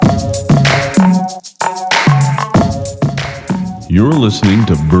You're listening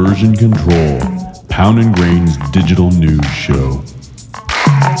to Version Control, Pound and Grain's digital news show.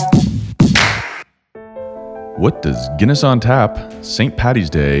 What does Guinness on Tap, St. Paddy's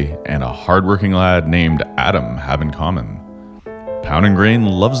Day, and a hardworking lad named Adam have in common? Pound and Grain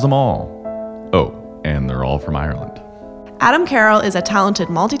loves them all. Oh, and they're all from Ireland. Adam Carroll is a talented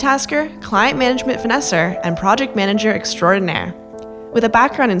multitasker, client management finesser, and project manager extraordinaire. With a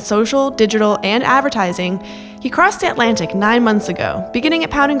background in social, digital, and advertising, he crossed the Atlantic 9 months ago, beginning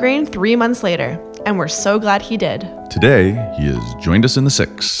at Pound and Grain 3 months later, and we're so glad he did. Today, he has joined us in the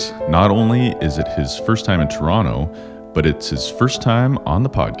Six. Not only is it his first time in Toronto, but it's his first time on the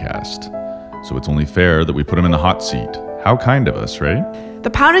podcast. So it's only fair that we put him in the hot seat. How kind of us, right? The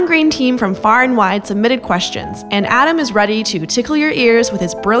Pound and Grain team from far and wide submitted questions, and Adam is ready to tickle your ears with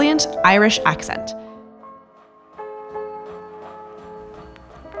his brilliant Irish accent.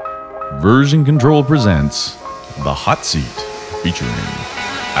 Version Control presents The Hot Seat, featuring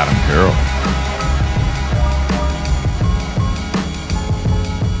Adam Carroll.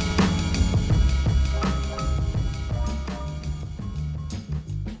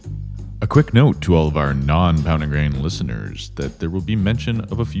 A quick note to all of our non-Pound and Grain listeners that there will be mention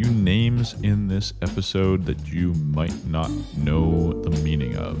of a few names in this episode that you might not know the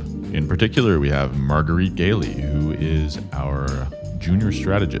meaning of. In particular, we have Marguerite Gailey, who is our junior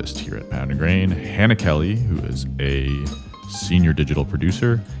strategist here at Pound and Grain, Hannah Kelly, who is a senior digital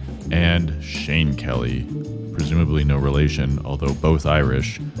producer, and Shane Kelly, presumably no relation, although both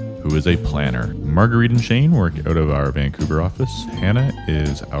Irish, who is a planner. Marguerite and Shane work out of our Vancouver office. Hannah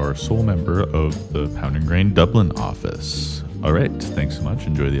is our sole member of the Pound and Grain Dublin office. All right, thanks so much.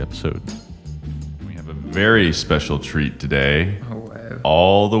 Enjoy the episode. We have a very special treat today. Oh, wow.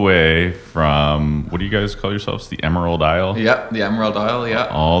 All the way from, what do you guys call yourselves? The Emerald Isle? Yep, the Emerald Isle, yeah.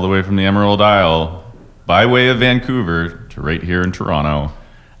 All the way from the Emerald Isle, by way of Vancouver to right here in Toronto,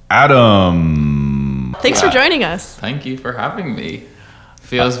 Adam. Thanks for joining us. Thank you for having me.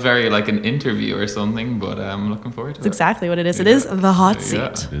 Feels very like an interview or something, but I'm looking forward to That's it. exactly what it is. It is the hot seat.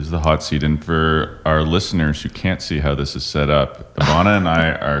 Yeah. It is the hot seat. And for our listeners who can't see how this is set up, Ivana and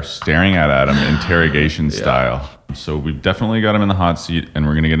I are staring at Adam interrogation style. So we've definitely got him in the hot seat, and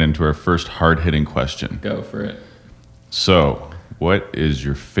we're going to get into our first hard-hitting question. Go for it. So, what is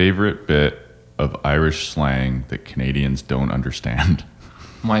your favorite bit of Irish slang that Canadians don't understand?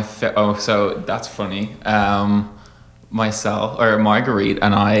 So that's funny. Marguerite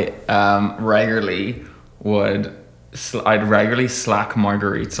and I regularly I'd regularly slack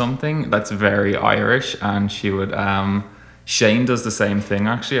Marguerite something that's very Irish, and she would Shane does the same thing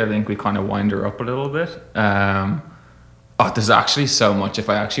actually. I think we kind of wind her up a little bit. There's actually so much. If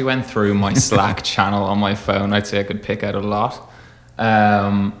I actually went through my Slack channel on my phone, I'd say I could pick out a lot.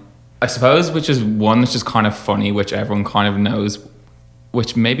 I suppose which is one that's just kind of funny, which everyone kind of knows,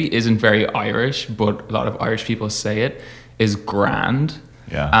 which maybe isn't very Irish, but a lot of Irish people say it, is grand.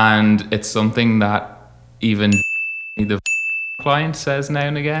 Yeah. And it's something that even the client says now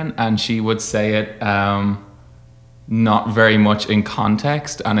and again, and she would say it not very much in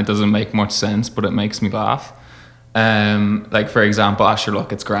context, and it doesn't make much sense, but it makes me laugh. Like, for example, sure,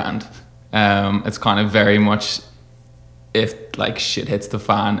 look, it's grand. It's kind of very much, if like shit hits the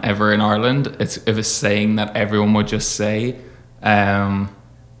fan ever in Ireland, it's a saying that everyone would just say.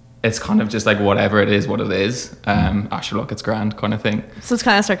 It's kind of just like whatever it is, what it is. Sure, look, it's grand kind of thing. So it's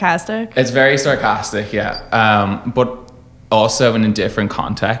kind of sarcastic. It's very sarcastic, yeah. But also in a different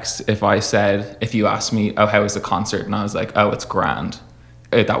context, if you asked me, oh, how was the concert? And I was like, oh, it's grand.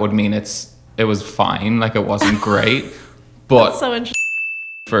 That would mean it was fine, like it wasn't great. But That's so interesting.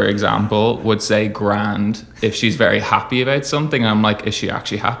 for example, would say grand if she's very happy about something. And I'm like, is she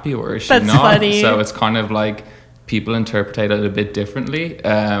actually happy or is she That's not? funny. So it's kind of like people interpret it a bit differently.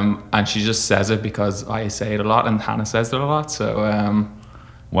 And she just says it because I say it a lot and Hannah says it a lot. So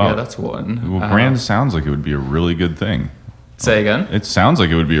Wow. yeah, that's one. Well, grand sounds like it would be a really good thing. Say again? It sounds like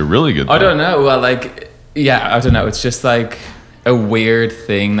it would be a really good thing. I don't know. Well, like, yeah, I don't know. It's just like a weird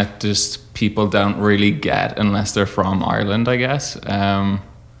thing that just people don't really get unless they're from Ireland, I guess.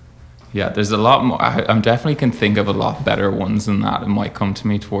 Yeah, there's a lot more. I definitely can think of a lot better ones than that. It might come to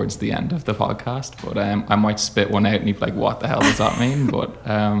me towards the end of the podcast, but I might spit one out and you'd be like, what the hell does that mean? But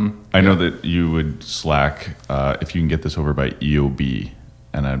I know that you would slack if you can get this over by EOB.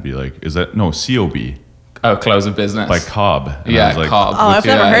 And I'd be like, is that, no, COB. Oh, close of business. By Cobb. And I Yeah, was like, Cobb. Oh, I've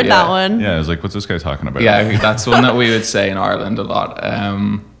never heard that one. Yeah, I was like, what's this guy talking about? Yeah, that's one that we would say in Ireland a lot.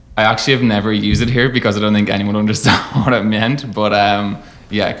 I actually have never used it here because I don't think anyone understood what it meant. But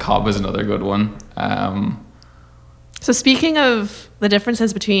yeah, Cobb is another good one. So speaking of the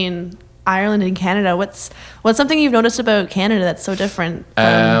differences between Ireland and Canada. What's something you've noticed about Canada that's so different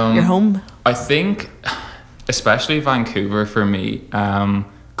from your home? I think, especially Vancouver for me,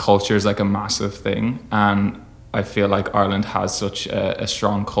 culture is like a massive thing, and I feel like Ireland has such a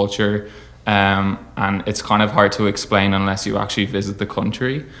strong culture, and it's kind of hard to explain unless you actually visit the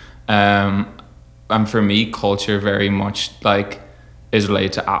country. And for me, culture very much like is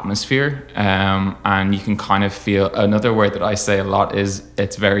related to atmosphere, and you can kind of feel, another word that I say a lot is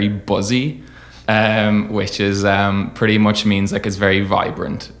it's very buzzy, which is pretty much means like it's very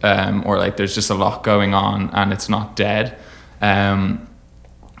vibrant, or like there's just a lot going on and it's not dead.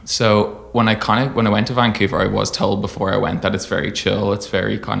 So when I went to Vancouver, I was told before I went that it's very chill, it's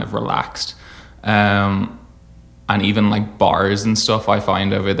very kind of relaxed. And even like bars and stuff I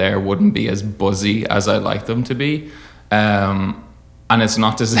find over there wouldn't be as buzzy as I like them to be. And it's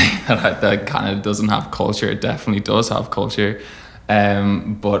not to say that Canada doesn't have culture. It definitely does have culture.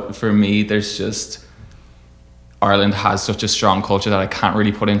 But for me, there's just, Ireland has such a strong culture that I can't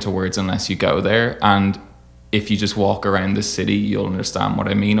really put into words unless you go there. And if you just walk around the city, you'll understand what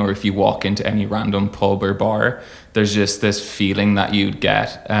I mean. Or if you walk into any random pub or bar, there's just this feeling that you'd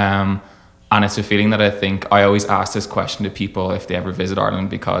get. And it's a feeling that I think, I always ask this question to people if they ever visit Ireland,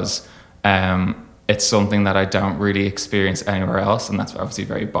 because it's something that I don't really experience anywhere else. And that's obviously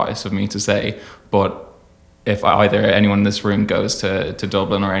very biased of me to say. But if either anyone in this room goes to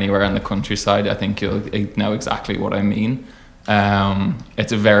Dublin or anywhere in the countryside, I think you'll know exactly what I mean.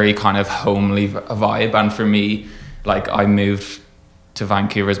 It's a very kind of homely vibe. And for me, like, I moved to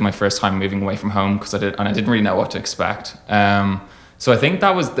Vancouver as my first time moving away from home, because I didn't really know what to expect. So I think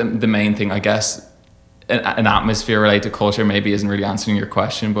that was the main thing, I guess. An atmosphere related to culture maybe isn't really answering your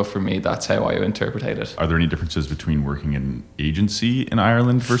question, but for me, that's how I interpret it. Are there any differences between working in agency in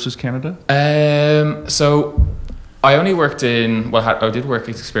Ireland versus Canada? So I only worked I did work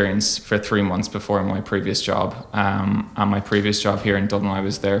experience for 3 months before my previous job. And my previous job here in Dublin, I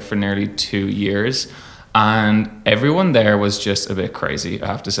was there for nearly 2 years. And everyone there was just a bit crazy, I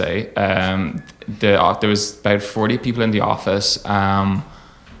have to say. There was about 40 people in the office.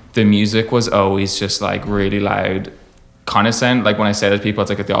 The music was always just like really loud. Kind of sound like, when I say that to people, it's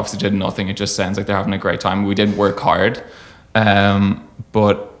like at the office they did nothing. It just sounds like they're having a great time. We did work hard.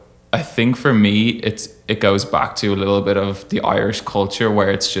 But I think for me, it goes back to a little bit of the Irish culture, where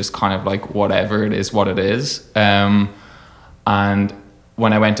it's just kind of like whatever it is, what it is. And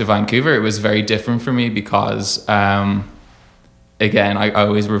when I went to Vancouver, it was very different for me because, again, I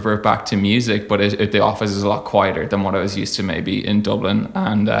always revert back to music, but the office is a lot quieter than what I was used to maybe in Dublin.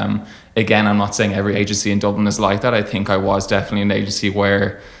 And again, I'm not saying every agency in Dublin is like that. I think I was definitely an agency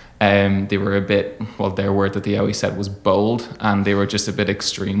where they were a bit, well, their word that they always said was bold, and they were just a bit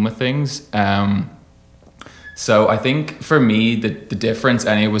extreme with things. So I think for me, the difference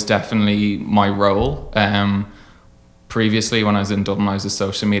anyway was definitely my role. Previously, when I was in Dublin, I was a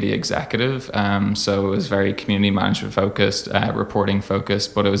social media executive. So it was very community management focused, reporting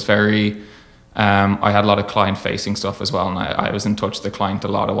focused, but it was very, I had a lot of client facing stuff as well. And I was in touch with the client a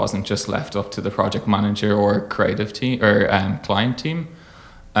lot. I wasn't just left up to the project manager or creative team or client team.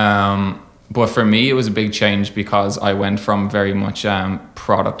 But for me, it was a big change because I went from very much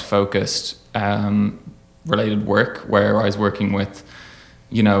product focused related work, where I was working with,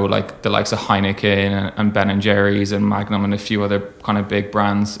 you know, like the likes of Heineken and Ben & Jerry's and Magnum and a few other kind of big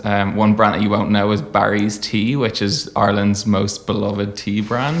brands. One brand that you won't know is Barry's Tea, which is Ireland's most beloved tea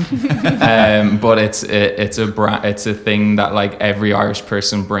brand. But it's a brand, it's a thing that like every Irish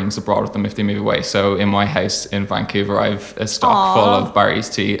person brings abroad with them if they move away. So in my house in Vancouver, I've a stock full of Barry's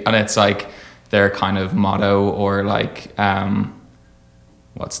Tea, and it's like their kind of motto, or like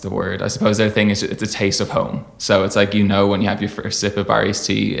what's the word? I suppose their thing is it's a taste of home. So it's like, you know, when you have your first sip of Barry's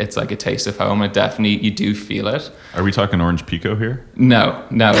tea, it's like a taste of home. It definitely, you do feel it. Are we talking orange pico here? No,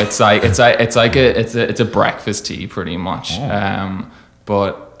 it's a breakfast tea pretty much. Oh.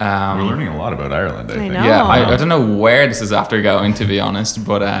 But we're learning a lot about Ireland, I think. know. Yeah, I don't know where this is after going, to be honest.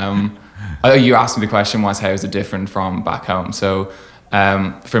 But you asked me the question was, how is it different from back home? So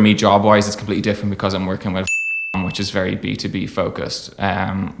for me, job wise, it's completely different because I'm working with which is very B2B focused,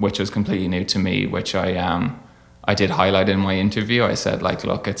 which was completely new to me, which I did highlight in my interview. I said, like,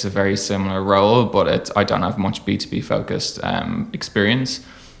 look, it's a very similar role, but I don't have much B2B focused experience.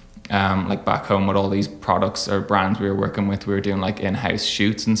 Like back home with all these products or brands we were working with, we were doing like in-house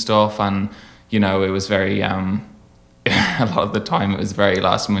shoots and stuff. And, you know, it was very, a lot of the time it was very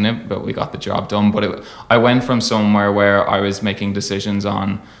last minute, but we got the job done. But I went from somewhere where I was making decisions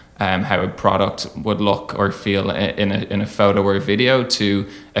on how a product would look or feel in a photo or a video, to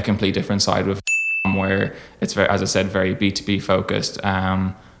a complete different side with where it's very, as I said, very B2B focused.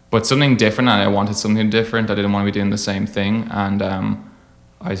 but something different, and I wanted something different. I didn't want to be doing the same thing, and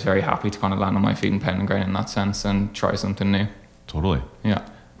I was very happy to kind of land on my feet in Pounding Grain in that sense and try something new. Totally. Yeah.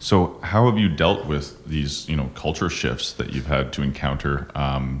 So how have you dealt with these, culture shifts that you've had to encounter?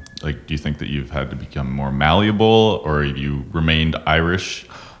 Do you think that you've had to become more malleable, or have you remained Irish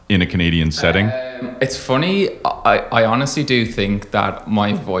in a Canadian setting? It's funny. I honestly do think that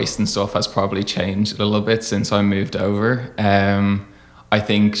my voice and stuff has probably changed a little bit since I moved over. I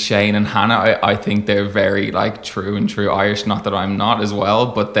think Shane and Hannah, I think they're very like true Irish. Not that I'm not as well,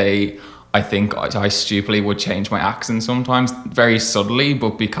 but I think I stupidly would change my accent sometimes, very subtly,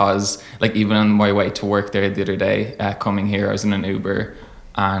 but because like even on my way to work there the other day, coming here, I was in an Uber,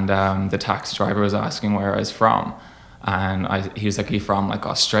 and the taxi driver was asking where I was from. And he was like, "Are you from like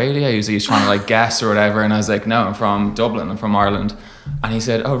Australia?" He was trying to like guess or whatever. And I was like, "No, I'm from Dublin. I'm from Ireland." And he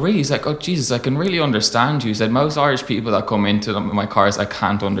said, "Oh, really?" He's like, "Oh, Jesus, I can really understand you." He said, "Most Irish people that come into my cars, I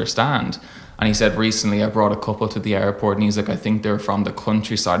can't understand." And he said, "Recently I brought a couple to the airport," and he's like, "I think they're from the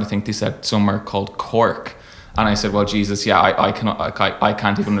countryside. I think they said somewhere called Cork." And I said, "Well, Jesus, yeah, I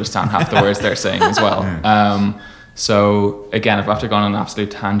can't even understand half the words they're saying as well." So again, I've after gone on an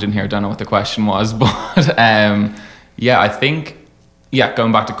absolute tangent here, I don't know what the question was, but yeah, I think,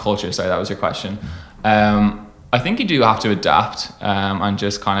 going back to culture, sorry, that was your question. I think you do have to adapt and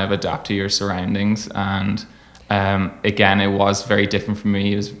just kind of adapt to your surroundings. And again, it was very different for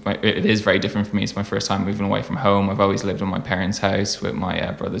me. It is very different for me. It's my first time moving away from home. I've always lived in my parents' house with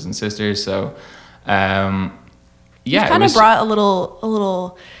my brothers and sisters. So you kind of brought a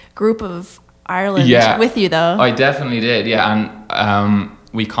little group of Ireland with you, though. I definitely did, yeah. And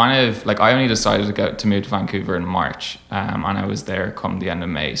we kind of like, I only decided to move to Vancouver in March, and I was there come the end of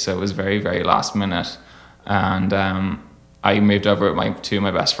May, so it was very, very last minute. And I moved over with two of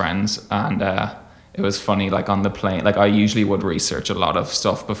my best friends, and it was funny, like on the plane, like I usually would research a lot of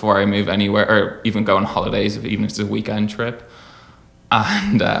stuff before I move anywhere, or even go on holidays, even if it's a weekend trip.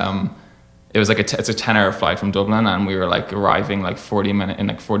 And it was like it's a 10-hour flight from Dublin, and we were like arriving like 40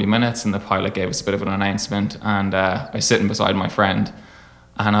 minutes, and the pilot gave us a bit of an announcement, and I was sitting beside my friend,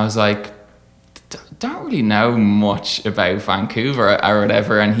 and I was like, "Don't really know much about Vancouver or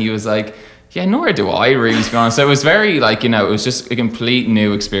whatever," and he was like, "Yeah, nor do I really, to be honest." So it was very like, it was just a complete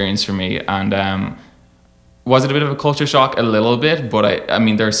new experience for me. And was it a bit of a culture shock? A little bit, but I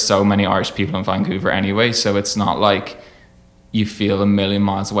mean, there's so many Irish people in Vancouver anyway, so it's not like you feel a million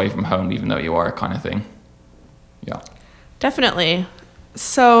miles away from home, even though you are, kind of thing. Yeah. Definitely.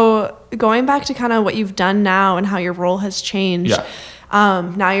 So going back to kind of what you've done now and how your role has changed. Yeah.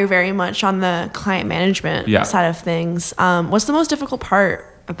 Now you're very much on the client management side of things. What's the most difficult part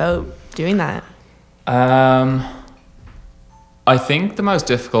about doing that? I think the most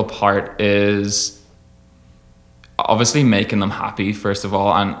difficult part is obviously making them happy, first of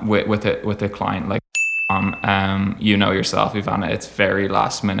all, and with a client like yourself, Ivana, it's very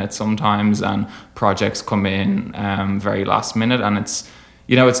last minute sometimes, and projects come in very last minute, and it's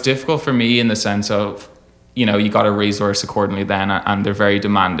difficult for me in the sense of you got to resource accordingly then, and they're very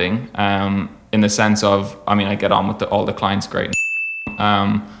demanding in the sense of, I get on with all the clients great,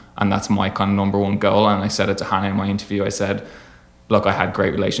 and that's my kind of number one goal. And I said it to Hannah in my interview. I said, look, I had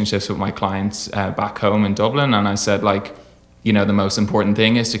great relationships with my clients back home in Dublin, and I said, like, the most important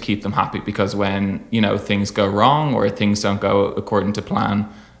thing is to keep them happy, because when things go wrong or things don't go according to plan,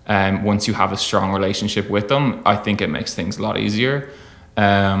 once you have a strong relationship with them, I think it makes things a lot easier.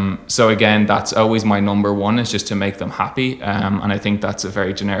 So again, that's always my number one, is just to make them happy. And I think that's a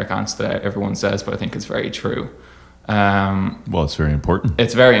very generic answer that everyone says, but I think it's very true. Well, it's very important.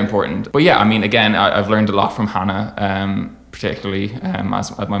 It's very important. But yeah, again, I've learned a lot from Hannah, particularly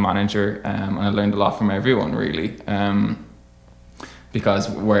as my manager, and I learned a lot from everyone, really. Because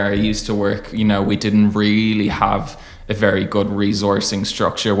where I used to work, we didn't really have a very good resourcing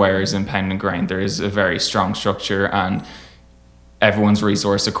structure, whereas in Pounding Grain there is a very strong structure, and everyone's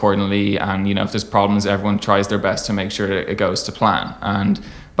resourced accordingly, and if there's problems, everyone tries their best to make sure that it goes to plan. And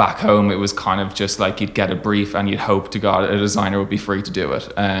back home it was kind of just like you'd get a brief and you'd hope to God a designer would be free to do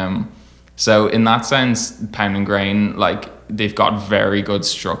it. So in that sense, Pounding Grain, like, they've got very good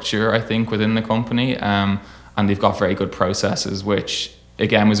structure, I think, within the company, and they've got very good processes, which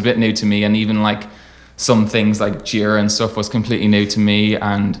again was a bit new to me. And even like some things like Jira and stuff was completely new to me.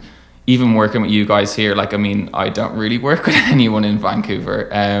 And even working with you guys here, like, I don't really work with anyone in Vancouver.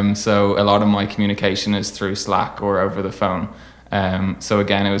 So a lot of my communication is through Slack or over the phone. So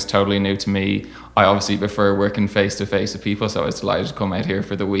again, it was totally new to me. I obviously prefer working face to face with people, so I was delighted to come out here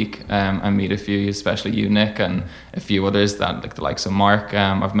for the week and meet a few, especially you, Nick, and a few others that, like the likes of Mark.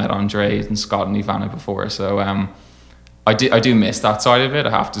 I've met Andre and Scott and Ivana before. So I do miss that side of it, I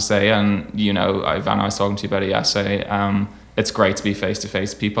have to say. And, you know, Ivana, I was talking to you about it yesterday. It's great to be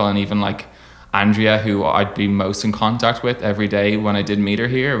face-to-face people. And even like Andrea, who I'd be most in contact with every day when I did meet her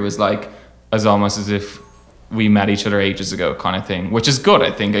here, it was like, as almost as if we met each other ages ago kind of thing, which is good,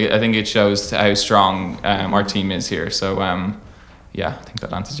 I think. I think it shows how strong our team is here. So, yeah, I think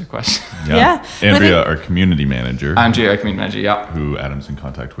that answers your question. Yeah. Andrea, our community manager. Andrea, our community manager, yeah. Who Adam's in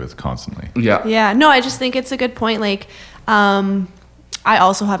contact with constantly. Yeah. Yeah. No, I just think it's a good point. Like, I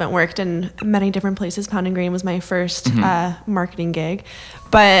also haven't worked in many different places. Pounding Grain was my first marketing gig.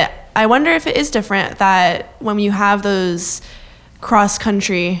 But I wonder if it is different that when you have those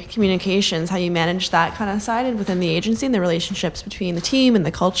cross-country communications, how you manage that kind of side and within the agency and the relationships between the team and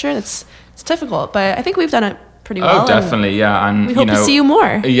the culture. It's difficult, but I think we've done it pretty well. Oh, definitely, yeah. And we hope to see you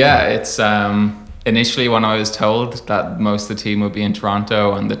more. Yeah, it's initially when I was told that most of the team would be in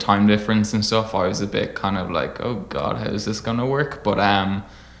Toronto and the time difference and stuff, I was a bit kind of like, oh God, how is this going to work? But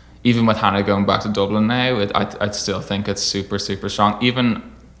even with Hannah going back to Dublin now, I still think it's super, super strong.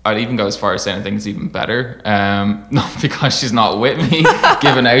 I'd even go as far as saying I think it's even better. Not because she's not with me,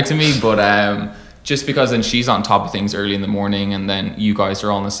 giving out to me, but just because then she's on top of things early in the morning, and then you guys are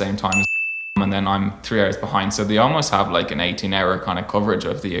all in the same time, and then I'm 3 hours behind. So they almost have like an 18-hour kind of coverage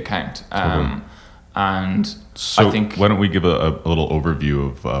of the account. And so I think, why don't we give a little overview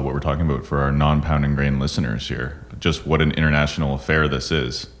of what we're talking about for our non-Pounding Grain listeners here? Just what an international affair this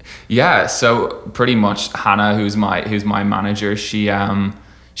is. Yeah, so pretty much Hannah, who's my manager,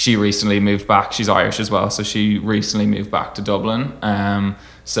 she recently moved back. She's Irish as well, so she recently moved back to Dublin.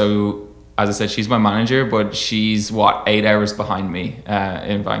 So as I said, she's my manager, but she's 8 hours behind me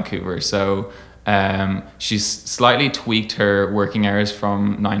in Vancouver. So she's slightly tweaked her working hours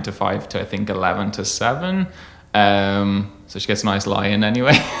from 9 to 5 to I think 11 to 7. So she gets a nice lie-in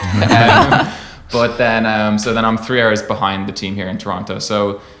anyway. But then, so then I'm 3 hours behind the team here in Toronto.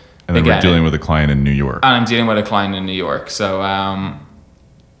 So and then we're dealing with a client in New York. And I'm dealing with a client in New York. So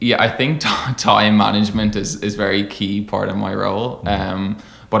yeah, I think time management is very key part of my role.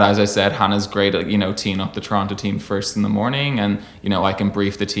 But as I said, Hannah's great at, teeing up the Toronto team first in the morning, and, I can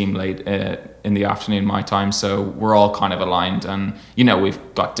brief the team late in the afternoon my time. So we're all kind of aligned, and, we've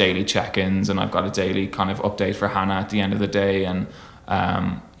got daily check-ins, and I've got a daily kind of update for Hannah at the end of the day. And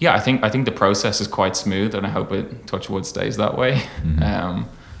yeah, I think the process is quite smooth, and I hope it, touch wood, stays that way. Mm-hmm.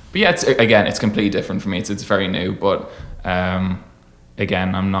 But yeah, it's completely different for me. It's very new, but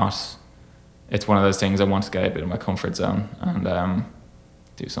again, it's one of those things I want to get a bit of my comfort zone and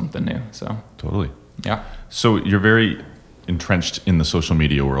do something new. So totally. Yeah. So you're very entrenched in the social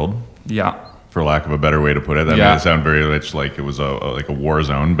media world. Yeah. For lack of a better way to put it. That made it sound very much like it was like a war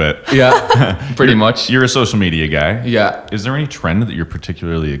zone, but yeah, pretty much. You're a social media guy. Yeah. Is there any trend that you're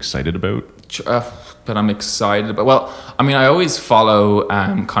particularly excited about? That I'm excited about. Well, I mean, I always follow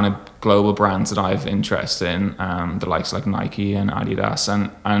kind of global brands that I have interest in, the likes like Nike and Adidas,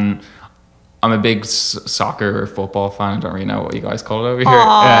 and I'm a big soccer or football fan. I don't really know what you guys call it over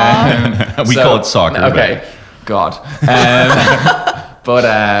here. We call it soccer. Okay, God.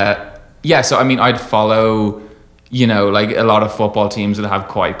 But yeah, so I mean, I'd follow, like a lot of football teams that have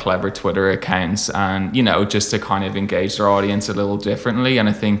quite clever Twitter accounts, and, just to kind of engage their audience a little differently. And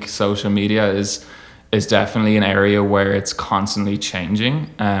I think social media is definitely an area where it's constantly changing.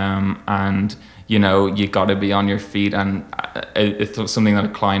 And, you got to be on your feet. And it's something that a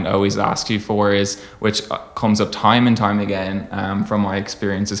client always asks you for which comes up time and time again from my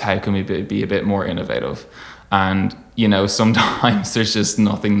experience, is how can we be a bit more innovative? And, sometimes there's just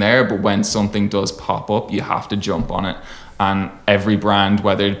nothing there, but when something does pop up, you have to jump on it. And every brand,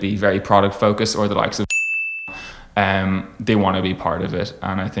 whether it be very product focused or the likes of, they want to be part of it.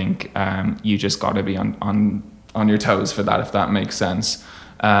 And I think you just got to be on your toes for that, if that makes sense.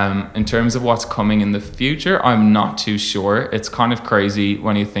 In terms of what's coming in the future, I'm not too sure. It's kind of crazy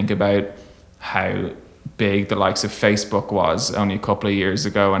when you think about how big the likes of Facebook was only a couple of years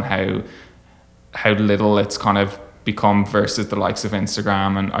ago, and how little it's kind of become versus the likes of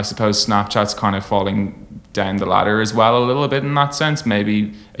Instagram. And I suppose Snapchat's kind of falling down the ladder as well a little bit in that sense.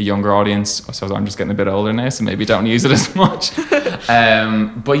 Maybe a younger audience, I suppose I'm just getting a bit older now, so maybe don't use it as much.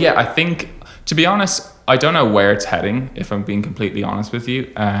 But yeah, I think, to be honest, I don't know where it's heading, if I'm being completely honest with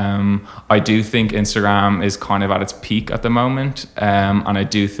you. I do think Instagram is kind of at its peak at the moment, and I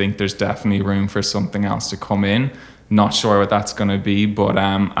do think there's definitely room for something else to come in. Not sure what that's going to be, but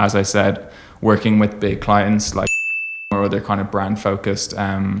as I said, working with big clients like or other kind of brand focused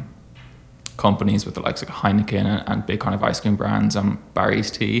companies with the likes of Heineken and big kind of ice cream brands and Barry's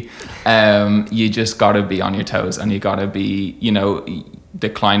Tea, you just got to be on your toes, and you got to be, the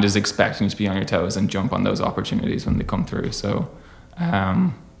client is expecting to be on your toes and jump on those opportunities when they come through. So,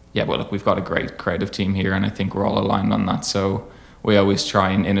 yeah, well, look, we've got a great creative team here, and I think we're all aligned on that. So we always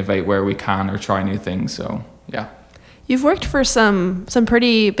try and innovate where we can or try new things. So, yeah. You've worked for some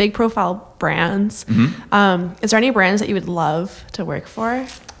pretty big profile brands. Mm-hmm. Is there any brands that you would love to work for?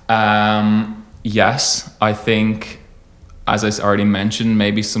 Yes, I think, as I already mentioned,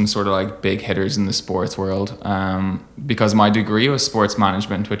 maybe some sort of like big hitters in the sports world. Because my degree was sports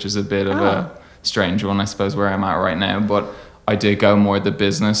management, which is a bit of a strange one, I suppose, where I'm at right now. But I did go more the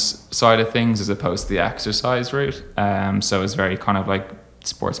business side of things as opposed to the exercise route. So it's very kind of like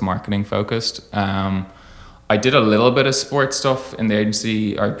sports marketing focused. I did a little bit of sports stuff in the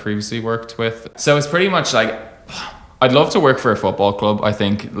agency I previously worked with. So it's pretty much like, I'd love to work for a football club, I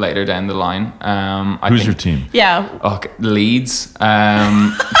think, later down the line. Who's your team? Yeah. Leeds.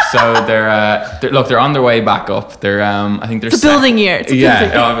 So they're on their way back up. I think they're It's a building year.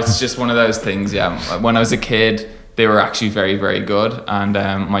 It's just one of those things. Yeah. When I was a kid, they were actually very, very good. And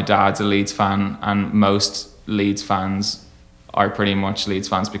my dad's a Leeds fan, and most Leeds fans are pretty much Leeds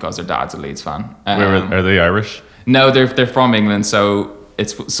fans because their dad's a Leeds fan. Are they Irish? No, they're from England. So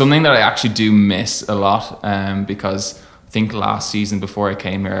it's something that I actually do miss a lot, because I think last season before I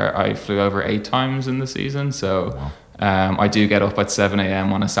came here, I flew over 8 times in the season. So I do get up at 7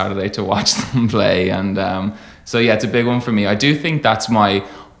 a.m. on a Saturday to watch them play. And so, yeah, it's a big one for me. I do think that's my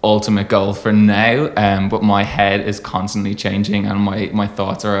ultimate goal for now, but my head is constantly changing, and my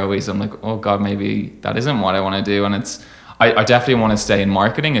thoughts are always, I'm like, oh God, maybe that isn't what I want to do. And I definitely want to stay in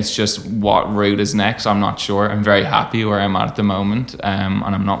marketing. It's just what route is next, I'm not sure. I'm very happy where I'm at the moment, and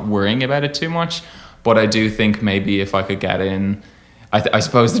I'm not worrying about it too much. But I do think maybe if I could get in, I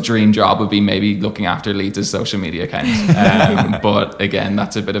suppose the dream job would be maybe looking after Leeds' social media account. But again,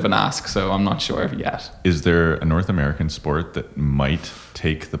 that's a bit of an ask, so I'm not sure yet. Is there a North American sport that might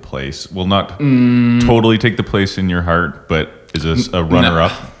take the place? Well, not totally take the place in your heart, but is this a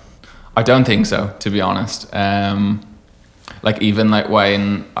runner-up? No, I don't think so, to be honest. Like even like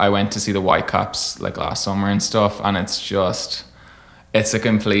when I went to see the Whitecaps like last summer and stuff, and it's a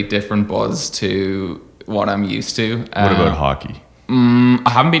complete different buzz to what I'm used to. What about hockey? I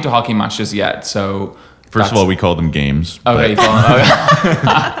haven't been to a hockey matches yet, so first of all, we call them games. Okay, I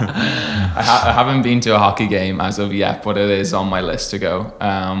haven't been to a hockey game as of yet, but it is on my list to go,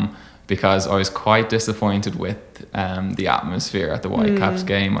 because I was quite disappointed with the atmosphere at the Whitecaps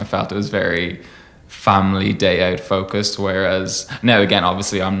game. I felt it was very family day out focused, whereas now again,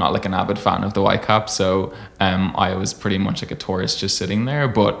 obviously I'm not like an avid fan of the Whitecaps, so I was pretty much like a tourist just sitting there.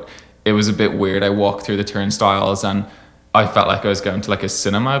 But it was a bit weird. I walked through the turnstiles and I felt like I was going to like a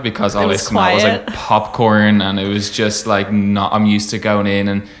cinema, because all I smelled was like popcorn, and it was just like I'm used to going in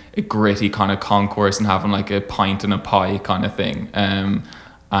and a gritty kind of concourse and having like a pint and a pie kind of thing, and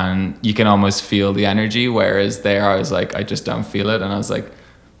you can almost feel the energy, whereas there I was like, I just don't feel it. And I was like,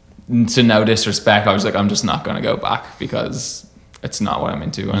 to no disrespect, I was like, I'm just not going to go back because it's not what I'm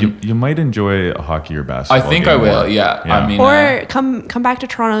into. And you might enjoy a hockey or basketball. I think I will, yeah. I mean, or come back to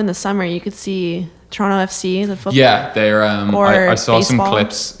Toronto in the summer. You could see Toronto FC, the football. Yeah, they're. I saw baseball. some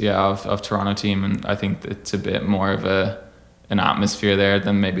clips, of Toronto team, and I think it's a bit more of an atmosphere there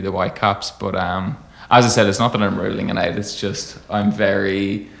than maybe the Whitecaps. But as I said, it's not that I'm ruling it out. It's just I'm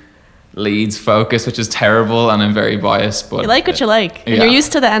very Leeds focused, which is terrible, and I'm very biased. But you like what you like, and you're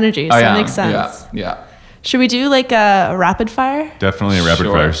used to the energy, so it makes sense. Yeah. Should we do like a rapid fire? Definitely a rapid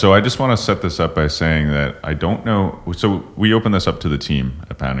fire. So I just want to set this up by saying that I don't know. So we open this up to the team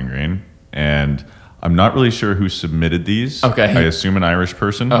at Pound and Grain, and I'm not really sure who submitted these. Okay. I assume an Irish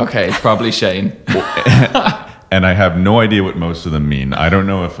person. Okay, it's probably Shane. And I have no idea what most of them mean. I don't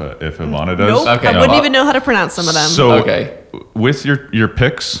know if Ivana does. Nope. Okay. I wouldn't even know how to pronounce some of them. So Okay. with your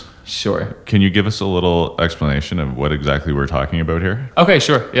picks, Sure. can you give us a little explanation of what exactly we're talking about here? Okay,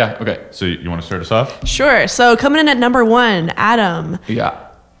 sure. Yeah, okay. So you want to start us off? Sure. So coming in at number 1, Adam. Yeah.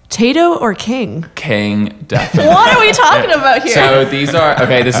 Tato or King? King, definitely. What are we talking about here? So these are,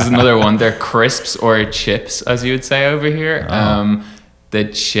 okay, this is another one. They're crisps or chips, as you would say over here. The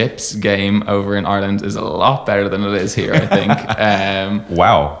chips game over in Ireland is a lot better than it is here, I think.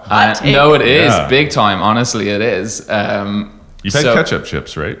 Wow. No, it is. Yeah. Big time. Honestly, it is. You've had ketchup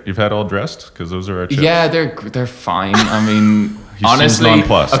chips, right? You've had all dressed? Because those are our chips. Yeah, they're fine. I mean, He honestly. seems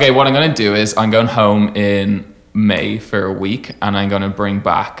nonplussed. Okay, what I'm going to do is I'm going home in May for a week, and I'm going to bring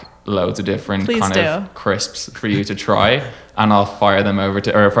back loads of different of crisps for you to try, and I'll fire them over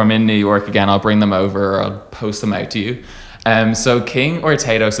to, or if I'm in New York again, I'll bring them over, or I'll post them out to you. So King or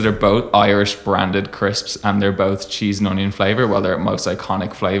Tato, so they're both Irish branded crisps, and they're both cheese and onion flavor. Well, their most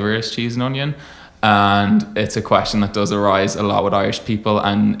iconic flavor is cheese and onion. And it's a question that does arise a lot with Irish people,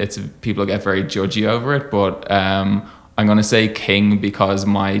 and people get very judgy over it. But I'm going to say King because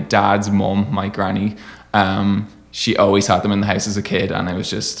my dad's mum, my granny, she always had them in the house as a kid, and it was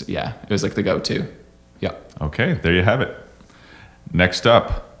just, it was like the go-to. Yeah. Okay, there you have it. Next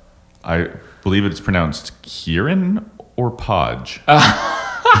up, I believe it's pronounced Kieran or Podge.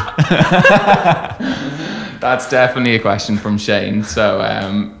 That's definitely a question from Shane. So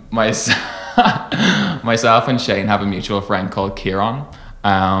myself and Shane have a mutual friend called Kieran,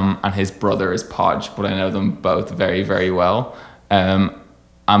 and his brother is Podge, but I know them both very, very well.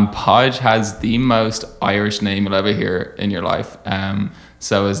 And Podge has the most Irish name you'll ever hear in your life.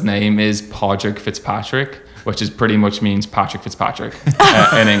 So his name is Padraig Fitzpatrick, which is pretty much means Patrick Fitzpatrick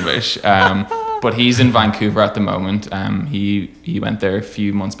in English. But he's in Vancouver at the moment. He went there a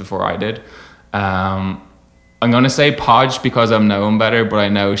few months before I did. I'm going to say Podge because I know him better, but I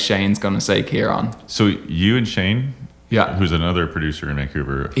know Shane's going to say Kieran. So you and Shane, Yeah. who's another producer in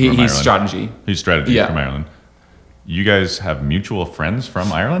Vancouver from He's Ireland. strategy. He's strategy Yeah. from Ireland. You guys have mutual friends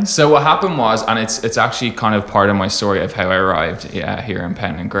from Ireland? So what happened was, and it's actually kind of part of my story of how I arrived here in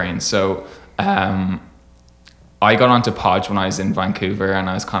Pounding Grain. So I got onto Podge when I was in Vancouver, and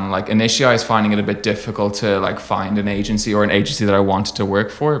I was kind of like, initially I was finding it a bit difficult to like find an agency that I wanted to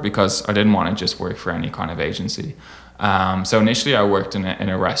work for, because I didn't want to just work for any kind of agency. So initially I worked in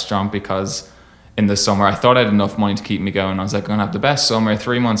a restaurant because in the summer I thought I had enough money to keep me going. I was like, I'm gonna have the best summer,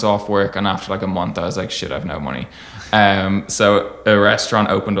 3 months off work, and after like a month I was like, shit, I have no money. So a restaurant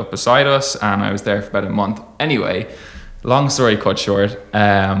opened up beside us, and I was there for about a month. Anyway, long story cut short,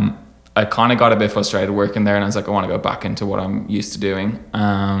 I kind of got a bit frustrated working there, and I was like, I want to go back into what I'm used to doing.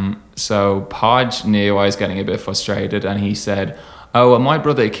 So Podge knew I was getting a bit frustrated, and he said, oh, well, my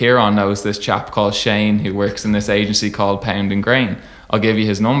brother Kieran knows this chap called Shane who works in this agency called Pounding Grain. I'll give you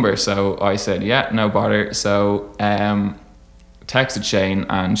his number. So I said, yeah, no bother. So texted Shane,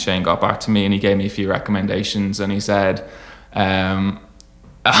 and Shane got back to me, and he gave me a few recommendations, and he said,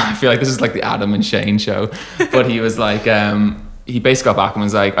 I feel like this is like the Adam and Shane show, but he was like, he basically got back and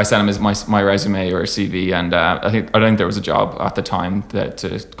was like, I sent him my resume or CV, and I don't think there was a job at the time that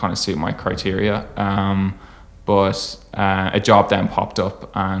to kind of suit my criteria. But a job then popped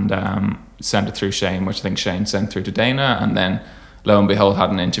up, and sent it through Shane, which I think Shane sent through to Dana, and then lo and behold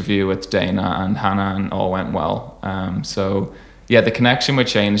had an interview with Dana and Hannah, and all went well. So yeah, the connection with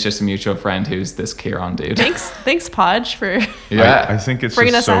Shane is just a mutual friend who's this Kieran dude. Thanks, Podge, for I think it's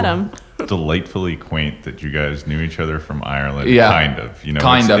bringing just us so Adam. delightfully quaint that you guys knew each other from Ireland. Yeah. Kind of. You know,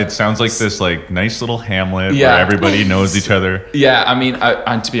 Kind of. It sounds like this like nice little hamlet Yeah. where everybody knows each other. Yeah, I mean,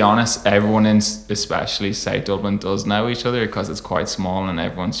 and to be honest, everyone in especially South Dublin does know each other because it's quite small, and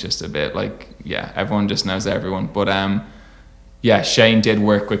everyone's just a bit like, everyone just knows everyone. But yeah, Shane did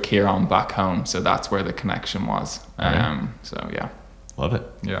work with Kieran back home, so that's where the connection was. Right. So yeah, Love it.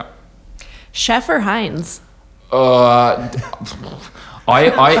 yeah. Chef or Heinz?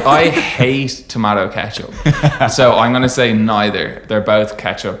 I hate tomato ketchup, so I'm gonna say neither. They're both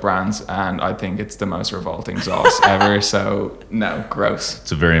ketchup brands, and I think it's the most revolting sauce ever. So no, gross.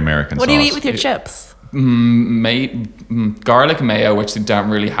 It's a very American What sauce. do you eat with your chips? Garlic mayo, which they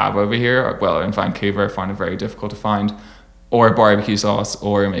don't really have over here. Well, in Vancouver, I find it very difficult to find, or barbecue sauce,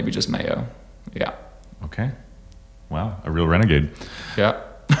 or maybe just mayo. Yeah, Okay. Wow, a real renegade. yeah.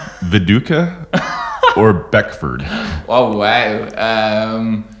 Viduka or Beckford? Oh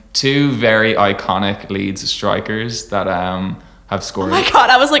wow. Two very iconic Leeds strikers that have scored. Oh my god,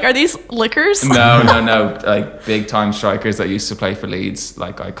 I was like, are these liquors? No. Like big time strikers that used to play for Leeds,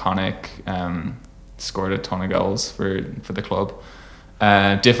 like iconic. Scored a ton of goals for the club.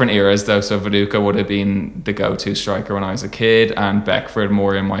 Different eras though. So Viduka would have been the go-to striker when I was a kid, and Beckford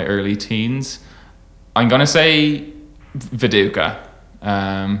more in my early teens. I'm gonna say Viduka.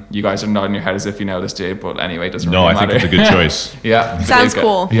 You guys are nodding your head as if you know this dude, but anyway, it doesn't No, really I matter. think it's a good choice. Yeah, Sounds Viduka.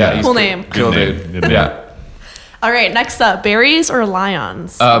 cool. Yeah, he's Cool name. Cool Good dude. name. Good name. Yeah. All right, next up, berries or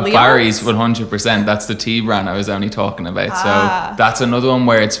lions? Barry's 100%. That's the tea brand I was only talking about. So that's another one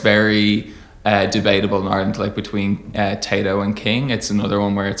where it's very debatable in Ireland, like between Tato and King. It's another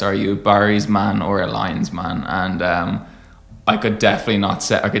one where it's, are you a Barry's man or a Lions man? And I could definitely not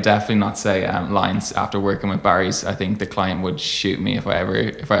say Lions after working with Barry's. I think the client would shoot me if I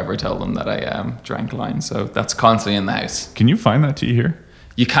ever told them that I drank Lions. So that's constantly in the house. Can you find that tea here?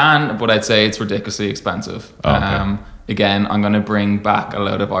 You can, but I'd say it's ridiculously expensive. Oh, okay. Again, I'm going to bring back a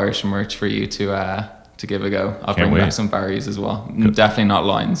load of Irish merch for you to give a go. I'll Can't bring back wait. some Barry's as well. Definitely not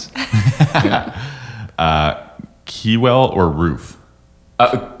Lions. Yeah. Keywell or Roof?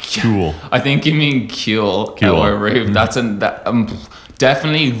 Cool. I think you mean Kuel Kuel. or Roof.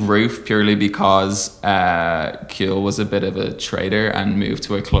 Definitely Roof, purely because Kuehl was a bit of a traitor and moved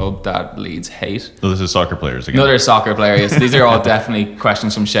to a club that Leeds hate. So this is soccer players again. No, they're soccer players. These are all definitely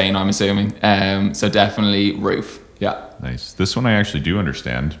questions from Shane, I'm assuming. So definitely Roof. Yeah. Nice. This one I actually do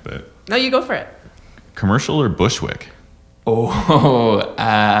understand, but No, you go for it. commercial or Bushwick? Oh,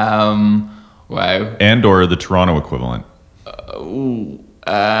 wow. And or the Toronto equivalent?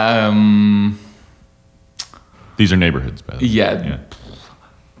 These are neighborhoods, by the way. Yeah.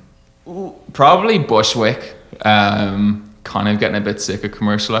 Probably Bushwick. Kind of getting a bit sick of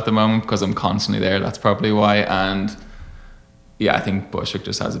commercial at the moment because I'm constantly there. That's probably why. And yeah, I think Bushwick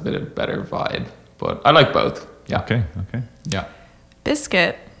just has a bit of better vibe. But I like both. Yeah. Okay. Yeah.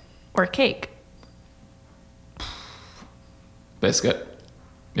 Biscuit or cake? Biscuit.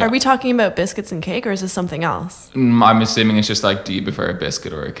 Yeah. Are we talking about biscuits and cake, or is this something else? I'm assuming it's just like, do you prefer a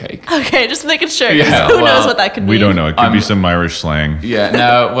biscuit or a cake? Okay, just making sure. 'Cause Yeah, who well, knows what that could We mean? don't know. It could be some Irish slang. Yeah,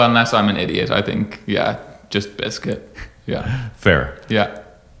 no, well, unless I'm an idiot, I think, yeah, just biscuit. Yeah. Fair. Yeah.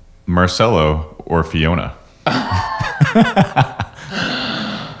 Marcelo or Fiona?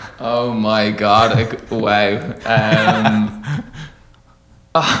 Oh my God. Wow.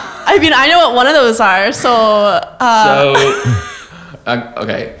 I mean, I know what one of those are, so...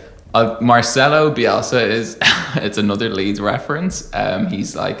 Okay. Marcelo Bielsa is it's another Leeds reference.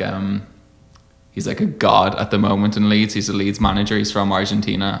 He's like a god at the moment in Leeds. He's a Leeds manager. He's from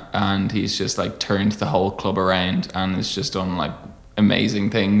Argentina, and he's just like turned the whole club around and has just done like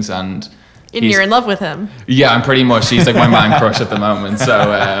amazing things. And you're in love with him. Yeah, I'm pretty much. He's like my man crush at the moment.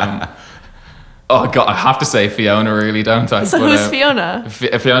 So. Oh God, I have to say Fiona, really, don't I? So who's Fiona?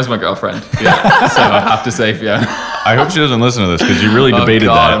 Fiona's my girlfriend. Yeah, so I have to say Fiona. I hope she doesn't listen to this because you really debated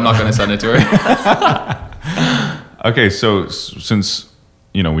God, that. I'm not going to send it to her. Okay, so since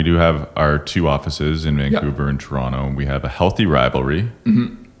we do have our two offices in Vancouver and Toronto, we have a healthy rivalry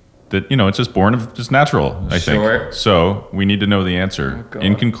that it's just born of just natural. I think. So we need to know the answer. Oh,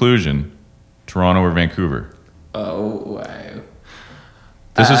 in conclusion, Toronto or Vancouver? Oh wow.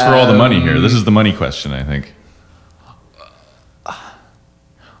 This is for all the money here. This is the money question, I think.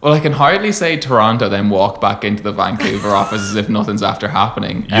 Well, I can hardly say Toronto, then walk back into the Vancouver office as if nothing's after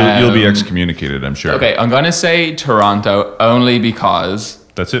happening. You'll be excommunicated, I'm sure. Okay, I'm going to say Toronto only because...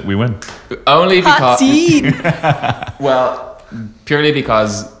 That's it, we win. Only because... Hot seat. Well, purely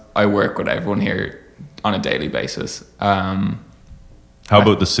because I work with everyone here on a daily basis. How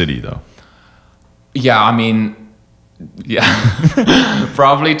about the city, though? Yeah, I mean... Yeah,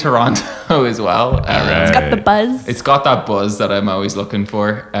 probably Toronto as well. It's got the buzz. It's got that buzz that I'm always looking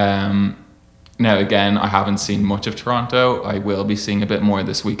for. Now, again, I haven't seen much of Toronto. I will be seeing a bit more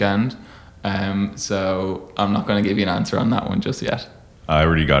this weekend. So I'm not going to give you an answer on that one just yet. I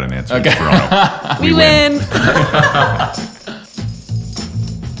already got an answer. Okay. Toronto. We win.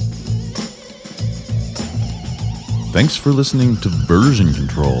 Thanks for listening to Version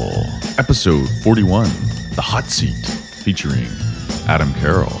Control, episode 41, The Hot Seat, featuring Adam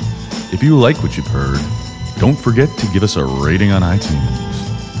Carroll. If you like what you've heard, don't forget to give us a rating on iTunes.